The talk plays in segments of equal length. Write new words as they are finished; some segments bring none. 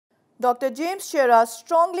Dr. James Shera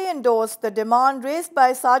strongly endorsed the demand raised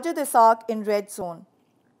by Sajid Ishaq in Red Zone.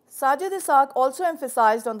 Sajid Ishaq also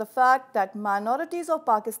emphasized on the fact that minorities of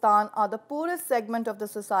Pakistan are the poorest segment of the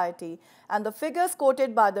society, and the figures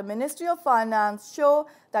quoted by the Ministry of Finance show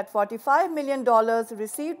that $45 million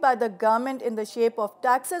received by the government in the shape of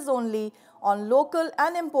taxes only on local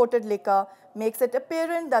and imported liquor makes it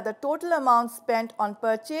apparent that the total amount spent on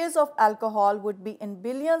purchase of alcohol would be in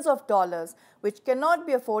billions of dollars, which cannot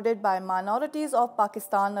be afforded by minorities of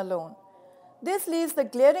Pakistan alone. This leaves the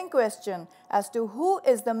glaring question as to who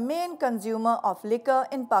is the main consumer of liquor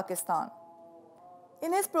in Pakistan.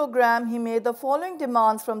 In his program, he made the following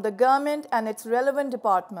demands from the government and its relevant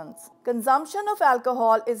departments. Consumption of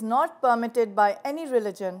alcohol is not permitted by any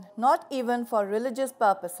religion, not even for religious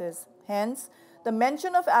purposes. Hence, the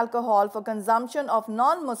mention of alcohol for consumption of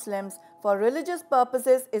non-Muslims for religious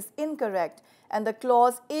purposes is incorrect, and the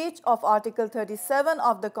clause H of Article 37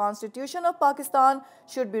 of the Constitution of Pakistan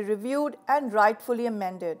should be reviewed and rightfully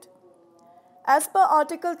amended. As per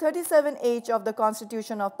Article 37H of the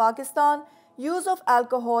Constitution of Pakistan, use of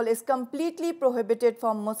alcohol is completely prohibited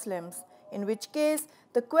for Muslims, in which case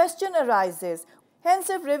the question arises, hence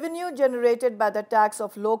if revenue generated by the tax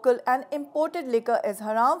of local and imported liquor is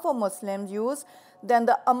haram for Muslim use, then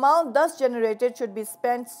the amount thus generated should be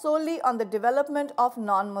spent solely on the development of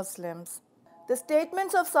non-Muslims. The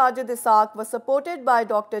statements of Sajid Ishaq were supported by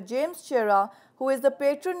Dr. James Shera, who is the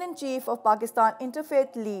patron-in-chief of Pakistan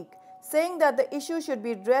Interfaith League, saying that the issue should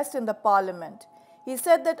be addressed in the parliament. He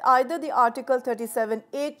said that either the Article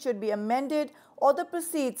 37(8) should be amended or the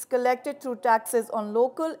proceeds collected through taxes on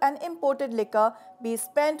local and imported liquor be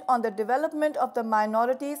spent on the development of the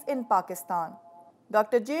minorities in Pakistan.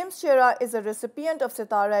 Dr. James Shera is a recipient of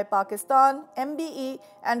Sitara-e-Pakistan, MBE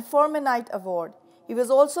and Formanite Award. He was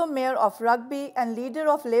also Mayor of Rugby and leader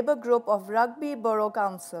of Labour Group of Rugby Borough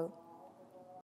Council.